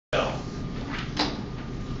bill.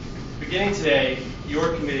 Beginning today,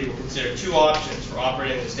 your committee will consider two options for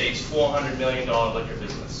operating the state's $400 million liquor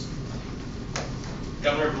business.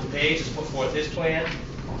 Governor LePage has put forth his plan,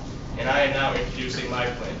 and I am now introducing my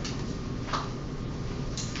plan.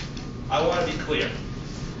 I want to be clear.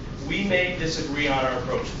 We may disagree on our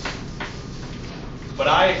approaches, but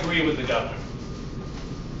I agree with the governor.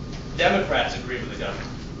 Democrats agree with the governor.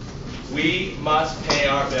 We must pay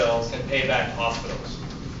our bills and pay back hospitals.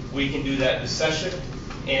 We can do that this session,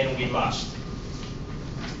 and we must.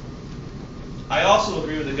 I also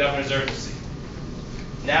agree with the governor's urgency.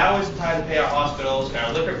 Now is the time to pay our hospitals, and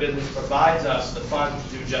our liquor business provides us the funds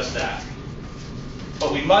to do just that.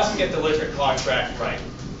 But we must get the liquor contract right.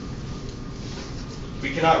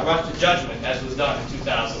 We cannot rush to judgment as was done in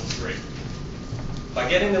 2003. By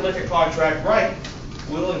getting the liquor contract right,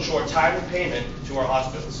 we will ensure timely payment to our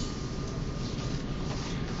hospitals.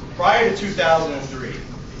 Prior to 2003,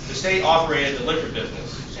 the state operated the liquor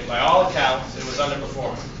business, and by all accounts, it was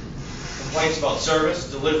underperforming. Complaints about service,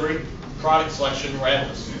 delivery, product selection were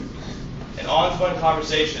endless. And ongoing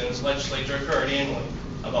conversations in the legislature occurred annually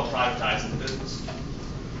about privatizing the business.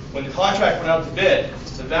 When the contract went out to bid,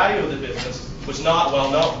 the value of the business was not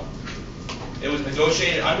well known. It was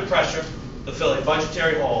negotiated under pressure to fill a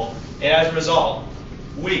budgetary hole, and as a result,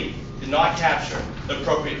 we did not capture the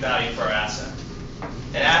appropriate value for our asset,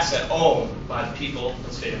 an asset owned by the people of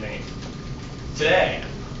the state of Maine. Today,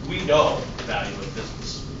 we know the value of the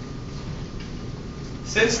business.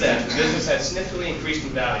 Since then, the business has significantly increased in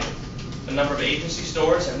value. The number of agency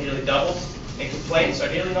stores have nearly doubled, and complaints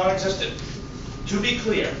are nearly non-existent. To be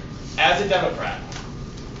clear, as a Democrat,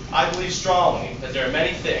 I believe strongly that there are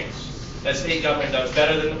many things that state government does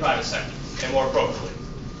better than the private sector, and more appropriately.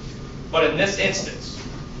 But in this instance,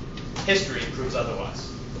 history proves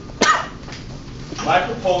otherwise. My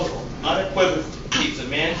proposal unequivocally keeps the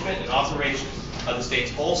management and operation of the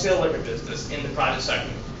state's wholesale liquor business in the private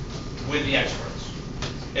sector with the experts.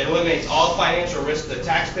 It eliminates all financial risk to the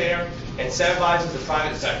taxpayer and incentivizes the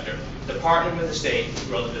private sector to partner with the state to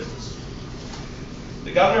grow the business.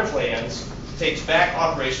 The governor plans to take back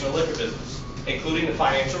operation of the liquor business, including the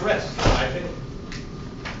financial risk, in my opinion,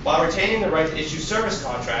 while retaining the right to issue service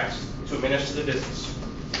contracts to administer the business.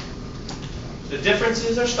 The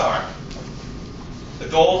differences are stark. The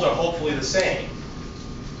goals are hopefully the same,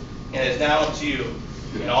 and it is now up to you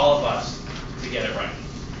and all of us to get it right.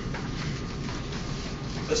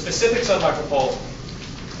 The specifics of my proposal,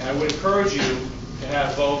 and I would encourage you to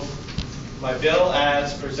have both my bill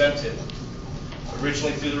as presented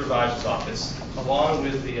originally through the reviser's office, along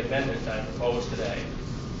with the amendment that I proposed today,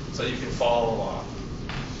 so you can follow along.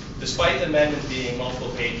 Despite the amendment being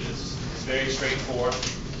multiple pages, it's very straightforward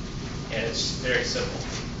and it's very simple.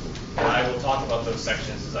 And I will talk about those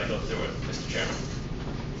sections as I go through it, Mr. Chairman.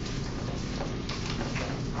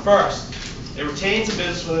 First, it retains the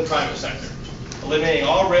business within the private sector, eliminating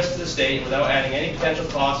all risk to the state without adding any potential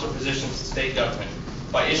costs or positions to state government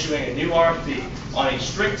by issuing a new RFP on a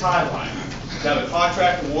strict timeline to have a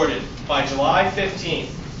contract awarded by July 15,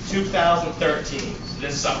 2013,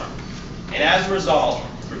 this summer. And as a result,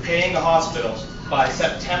 repaying the hospitals by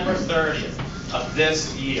September 30th of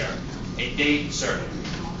this year, a date certain.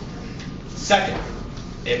 Second,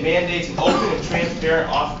 it mandates an open and transparent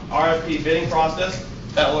RFP bidding process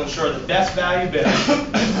that will ensure the best value bidder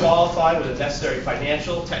is qualified with the necessary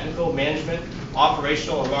financial, technical, management,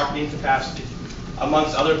 operational, and marketing capacity,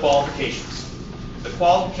 amongst other qualifications. The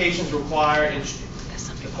qualifications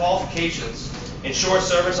ensure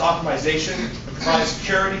service optimization and provide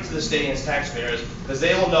security to the state and its taxpayers, because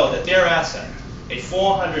they will know that their asset, a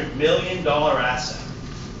 $400 million asset,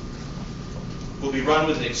 will be run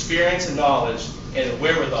with the experience and knowledge and the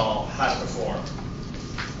wherewithal how to perform.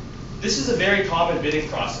 This is a very common bidding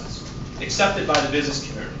process, accepted by the business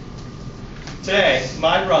community. Today,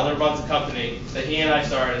 my brother runs a company that he and I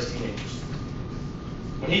started as teenagers.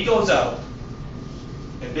 When he goes out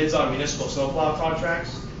and bids on municipal snowplow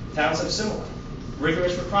contracts, towns have similar,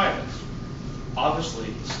 rigorous requirements,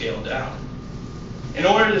 obviously scaled down, in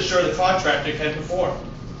order to ensure the contractor can perform.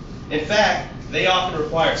 In fact, they often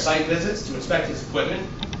require site visits to inspect his equipment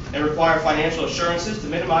and require financial assurances to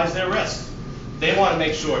minimize their risk. They want to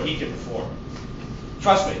make sure he can perform.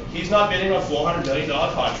 Trust me, he's not bidding on $400 million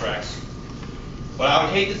contracts. But I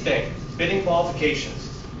would hate to think bidding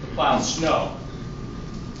qualifications to plow snow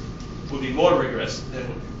would be more rigorous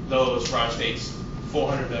than those for our state's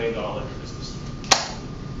 $400 million business.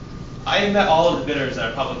 I have met all of the bidders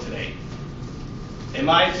that are public today. In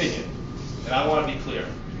my opinion, and I want to be clear,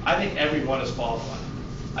 I think everyone is qualified.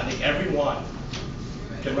 I think everyone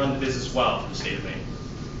can run the business well for the state of Maine.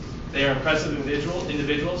 They are impressive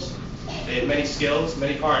individuals. They have many skills,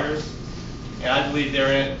 many partners, and I believe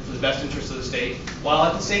they're in it for the best interest of the state, while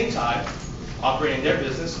at the same time operating their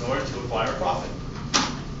business in order to acquire a profit.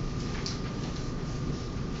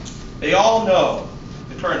 They all know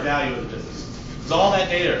the current value of the business, because all that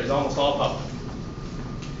data is almost all public.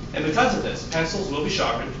 And because of this, pencils will be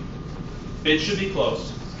sharpened, bids should be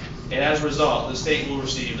closed, and as a result, the state will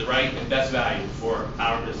receive the right and best value for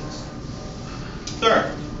our business.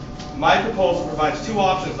 Third, my proposal provides two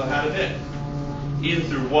options on how to bid, either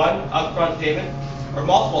through one upfront payment or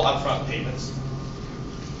multiple upfront payments,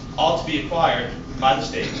 all to be acquired by the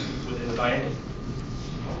state within the biennial.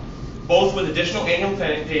 Both with additional annual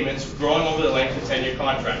payments growing over the length of a 10-year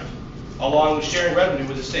contract, along with sharing revenue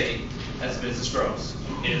with the state as the business grows.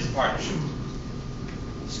 It is a partnership.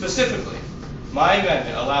 Specifically, my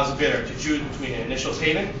amendment allows a bidder to choose between an initial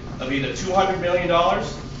payment of either $200 million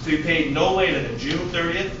to be paid no later than June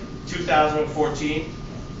 30th, 2014,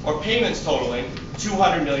 or payments totaling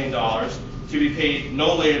 $200 million to be paid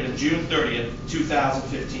no later than June 30th,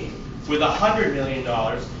 2015, with $100 million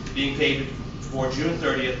being paid for June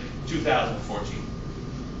 30th, 2014.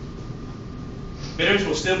 Bidders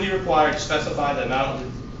will still be required to specify the amount of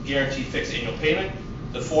the guaranteed fixed annual payment,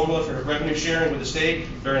 the formula for revenue sharing with the state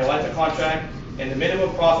during the life of contract, and the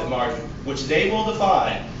minimum profit margin, which they will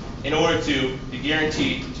define in order to be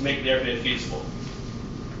guaranteed to make their bid feasible.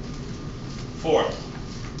 Fourth,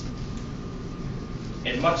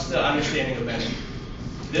 and much to the understanding of many,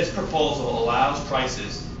 this proposal allows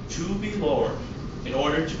prices to be lowered in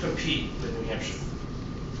order to compete with New Hampshire.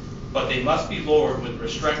 But they must be lowered with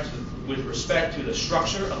respect to the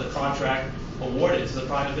structure of the contract awarded to the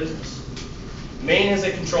private business. Maine is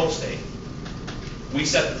a control state. We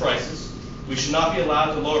set the prices. We should not be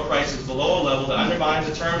allowed to lower prices below a level that undermines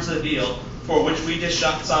the terms of the deal for which we just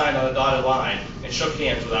signed on a dotted line and shook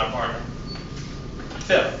hands with our partner.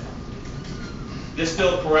 Fifth, this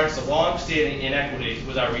bill corrects a long-standing inequity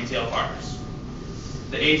with our retail partners,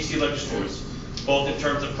 the agency liquor stores, both in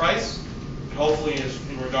terms of price and hopefully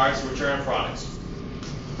in regards to return of products.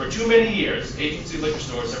 For too many years, agency liquor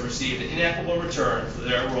stores have received an inequitable return for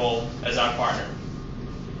their role as our partner.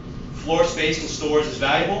 Floor space in stores is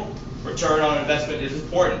valuable. Return on investment is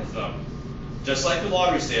important to them. Just like with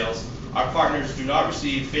lottery sales, our partners do not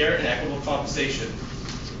receive fair and equitable compensation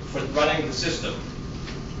for running the system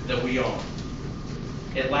that we own.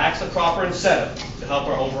 It lacks the proper incentive to help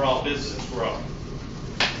our overall business grow.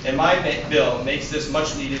 And my bill makes this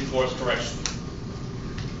much needed course correction.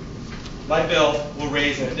 My bill will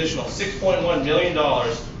raise an additional $6.1 million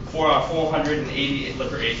for our 480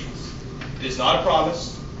 liquor agents. It is not a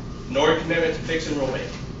promise, nor a commitment to fix and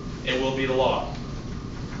rulemaking. It will be the law.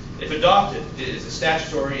 If adopted, it is a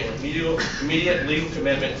statutory and immediate legal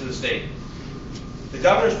commitment to the state. The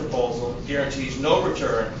governor's proposal guarantees no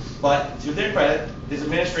return, but to their credit, his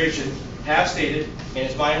administration has stated, and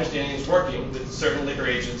it's my understanding is working with certain liquor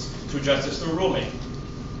agents to address this through rulemaking.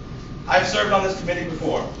 I've served on this committee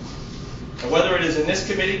before, and whether it is in this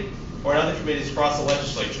committee or in other committees across the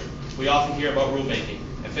legislature, we often hear about rulemaking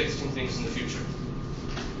and fixing things in the future.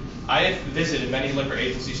 I have visited many liquor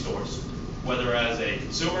agency stores, whether as a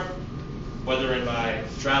consumer, whether in my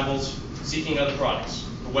travels seeking other products,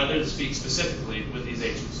 or whether to speak specifically with these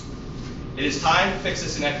agents. It is time to fix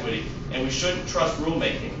this inequity, and we shouldn't trust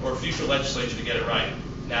rulemaking or future legislature to get it right.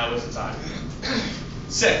 Now is the time.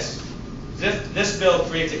 6, this bill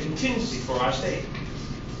creates a contingency for our state,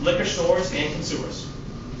 liquor stores and consumers.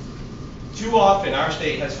 Too often our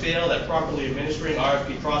state has failed at properly administering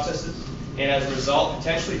RFP processes, and as a result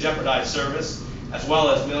potentially jeopardized service as well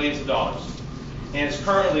as millions of dollars. And it's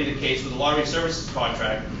currently the case with the lottery services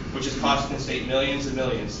contract, which is costing the state millions and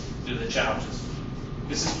millions due to the challenges.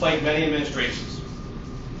 This has plagued many administrations.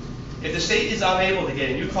 If the state is unable to get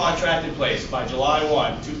a new contract in place by July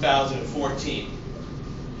 1, 2014,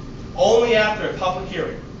 only after a public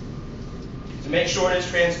hearing to make sure it is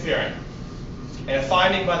transparent and a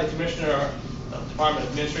finding by the Commissioner of the Department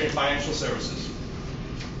of Administrative and Financial Services,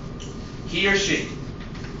 he or she,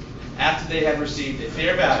 after they have received a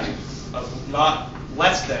fair value of not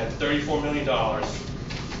less than $34 million,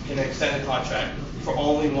 can extend the contract for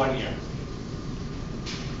only 1 year.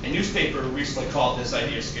 A newspaper recently called this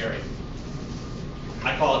idea scary.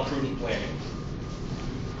 I call it prudent planning.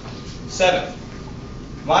 7,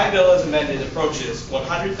 my bill as amended appropriates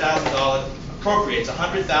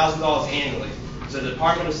 $100,000 annually to the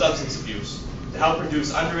Department of Substance Abuse to help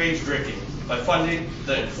reduce underage drinking by funding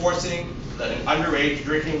the Enforcing the Underage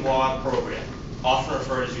Drinking Law Program, often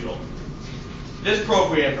referred as UDL. This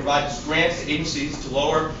program provides grants to agencies to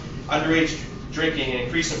lower underage drinking and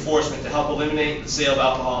increase enforcement to help eliminate the sale of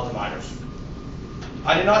alcohol to minors.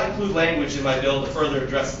 I did not include language in my bill to further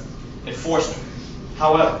address enforcement.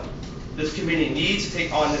 However, this committee needs to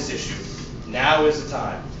take on this issue. Now is the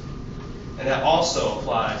time. And that also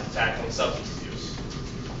applies to tackling substance abuse.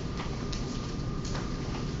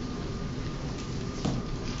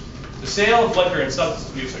 The sale of liquor and substance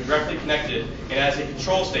abuse are directly connected, and as a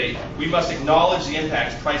control state, we must acknowledge the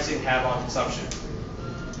impacts pricing have on consumption.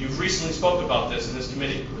 You've recently spoke about this in this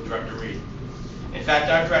committee with Director Reed. In fact,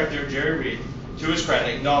 our Director, Jerry Reed, to his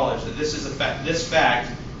credit, acknowledged that this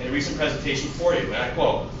fact in a recent presentation for you, and I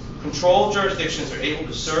quote, "Controlled jurisdictions are able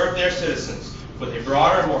to serve their citizens with a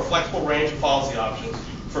broader and more flexible range of policy options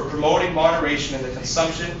for promoting moderation in the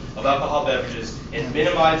consumption of alcohol beverages and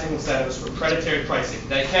minimizing incentives for predatory pricing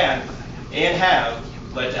that can and have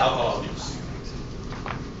led to alcohol abuse."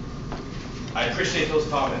 I appreciate those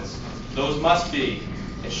comments. Those must be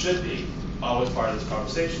and should be always part of this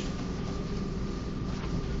conversation.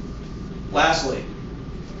 Lastly,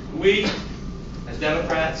 we, as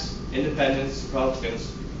Democrats, Independents, Republicans,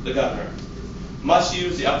 the governor, must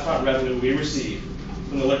use the upfront revenue we receive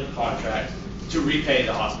from the liquor contract to repay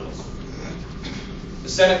the hospitals. The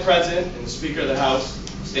Senate President and the Speaker of the House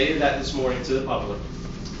stated that this morning to the public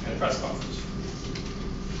in a press conference.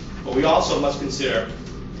 But we also must consider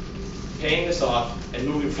paying this off and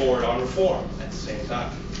moving forward on reform at the same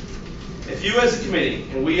time. If you as a committee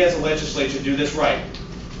and we as a legislature do this right,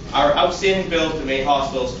 our outstanding bill to Maine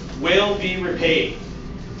hospitals will be repaid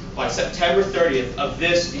by September 30th of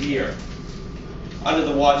this year under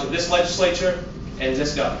the watch of this legislature and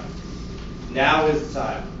this governor. Now is the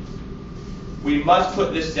time. We must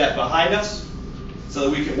put this debt behind us so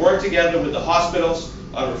that we can work together with the hospitals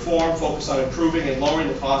on reform focused on improving and lowering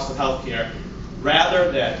the cost of health care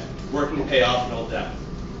rather than working to pay off an old debt.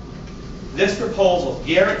 This proposal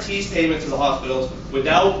guarantees payment to the hospitals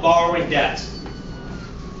without borrowing debt.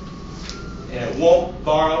 And it won't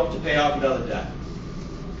borrow to pay off another debt.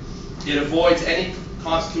 It avoids any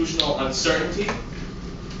constitutional uncertainty.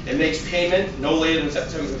 It makes payment no later than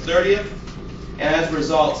September 30th, and as a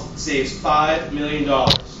result, saves $5 million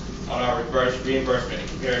on our reimbursement in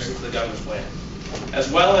comparison to the governor's plan, as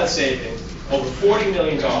well as saving over $40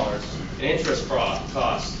 million in interest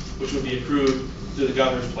costs, which would be accrued through the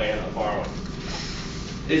governor's plan of borrowing.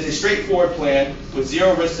 It is a straightforward plan with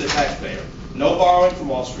zero risk to the taxpayer, no borrowing from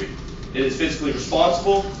Wall Street. It is fiscally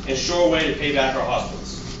responsible and sure way to pay back our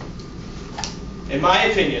hospitals. In my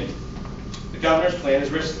opinion, the governor's plan is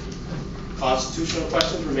risky. Constitutional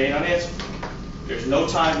questions remain unanswered. There's no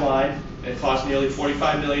timeline, and it costs nearly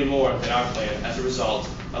 $45 million more than our plan as a result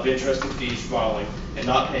of interest and fees borrowing and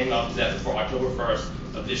not paying off the debt before October 1st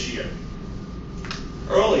of this year.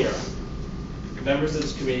 Earlier, members of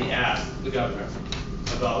this committee asked the governor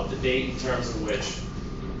about the date and terms of which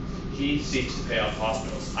he seeks to pay off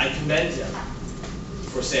hospitals. I commend him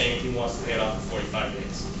for saying he wants to pay it off in 45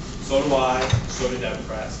 days. So do I, so do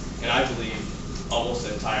Democrats, and I believe almost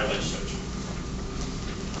the entire legislature.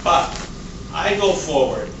 But I go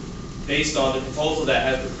forward based on the proposal that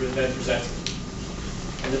has been presented.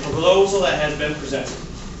 And the proposal that has been presented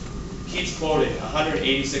keeps quoting a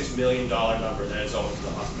 $186 million number that is owing to the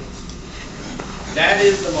hospitals. That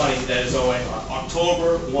is the money that is owing on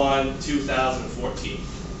October 1, 2014.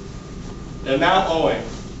 The amount owing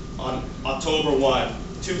on October 1,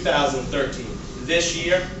 2013, this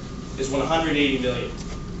year, is $180 million.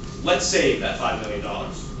 Let's save that $5 million.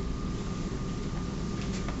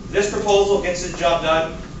 This proposal gets the job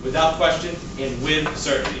done without question and with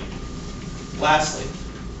certainty. Lastly,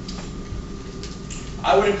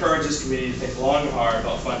 I would encourage this committee to think long and hard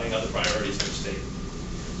about funding other priorities for the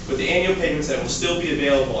state, with the annual payments that will still be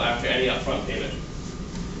available after any upfront payment.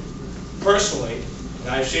 Personally, and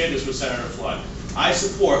I've shared this with Senator Flood, I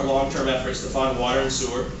support long-term efforts to fund water and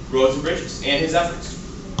sewer, roads and bridges, and his efforts.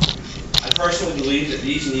 I personally believe that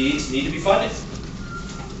these needs need to be funded.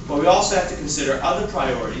 But we also have to consider other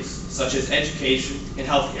priorities, such as education and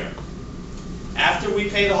healthcare. After we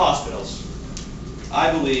pay the hospitals,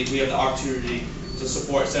 I believe we have the opportunity to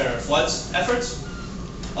support Senator Flood's efforts,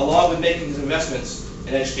 along with making his investments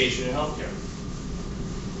in education and healthcare.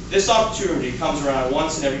 This opportunity comes around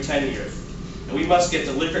once in every 10 years, and we must get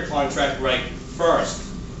the liquor contract right first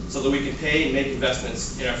so that we can pay and make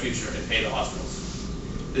investments in our future and pay the hospitals.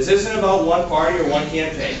 This isn't about one party or one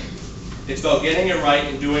campaign. It's about getting it right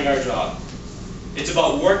and doing our job. It's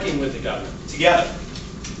about working with the government together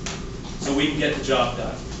so we can get the job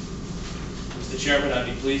done. Mr. Chairman, I'd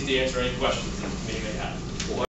be pleased to answer any questions in the committee.